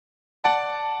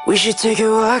We should take a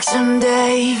walk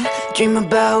someday, dream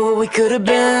about what we could have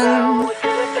been.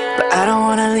 But I don't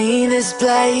wanna leave this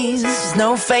place, there's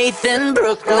no faith in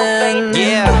Brooklyn.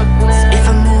 Yeah. If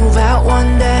I move out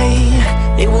one day,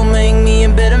 it will make me a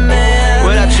better man.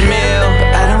 What up, Jamil?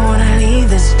 But I don't wanna leave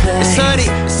this place,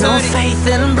 There's no faith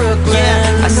in Brooklyn.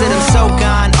 Yeah, I said I'm so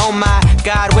gone, oh my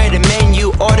God, where the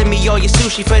menu? Order me all your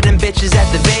sushi for them bitches at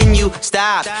the venue.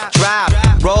 Stop, drop,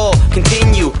 roll,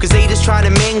 continue, cause they just trying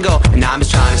to mingle, and I'm just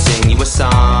trying to sing you a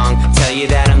song. Tell you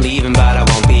that I'm leaving, but I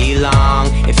won't be long.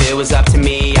 If it was up to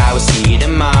me, I would see you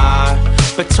tomorrow.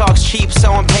 But talk's cheap,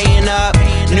 so I'm paying up.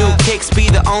 New kicks be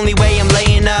the only way I'm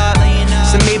laying up.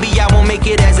 So maybe I won't make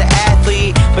it as an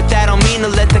athlete, but that don't mean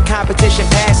to let the competition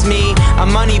pass me.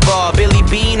 I'm Moneyball, Billy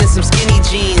Bean, and some skinny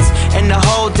jeans, and the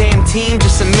whole damn team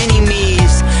just some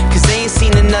mini-me's. Cause they ain't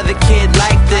seen another kid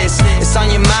like this. It's on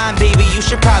your mind, baby, you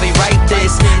should probably write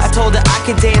this. I told her I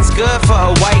could dance good for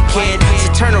a white kid,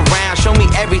 so turn around, show me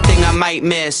everything I might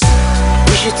miss.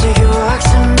 We should take a walk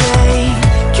someday,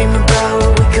 dream about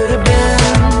what we could have been.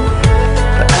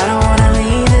 But I don't wanna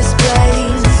leave this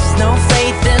place, there's no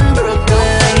faith in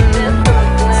Brooklyn.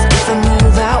 If I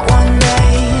move out one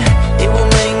day, it will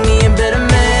make me a better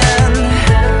man.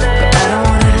 But I don't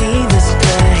wanna leave this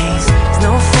place, there's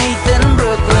no faith in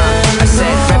Brooklyn. I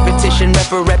said repetition,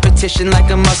 repetition like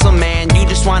a muscle man. You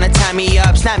just wanna tie me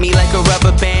up, snap me like a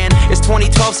rubber band. It's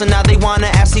 2012, so now they wanna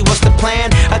ask me what's the plan.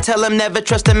 I tell them never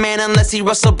trust a man unless he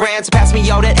Russell Brand. So pass me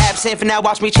all that absinthe, for now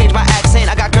watch me change my accent.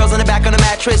 I got girls on the back on the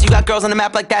mattress, you got girls on the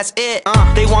map like that's it.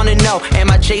 They wanna know, am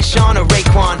I Jay Sean or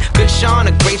Raekwon? Good Sean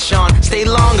or great Sean? Stay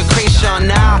long or Krayshawn?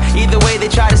 Nah, either way they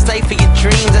try to stay for your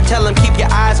dreams. I tell them keep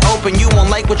your eyes open, you won't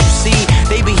like what you see.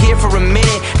 They be here for a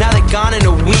minute, now they're gone in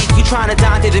a week. You tryna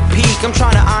Dante the peak, I'm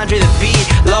tryna Andre the beat.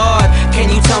 Lord, can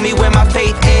you tell me where my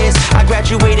faith is? I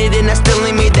graduated and I still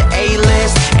ain't made the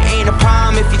A-list. It ain't a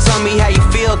problem if you tell me how you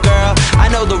feel, girl. I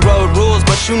know the road rules,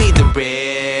 but you need the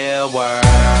real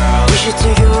world. We should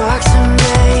take a walk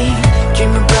someday,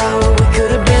 dream about what we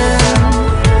could have been.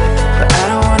 But I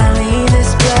don't wanna leave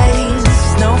this place,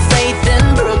 there's no faith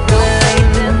in Brooklyn.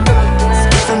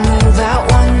 If I move out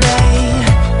one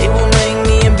day, it will make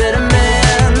me a better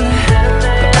man.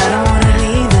 But I don't wanna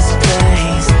leave this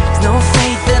place, there's no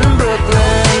faith in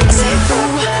Brooklyn. I say,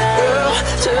 ooh, girl,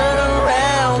 turn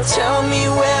around, tell me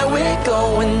where we're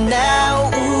going now.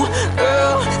 Ooh,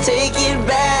 girl, take it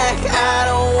back, I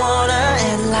don't wanna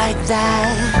end like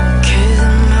that. Cause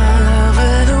I'm all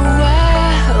over the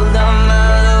world, I'm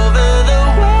all over the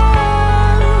world.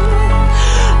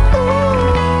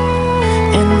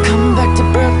 Ooh. And come back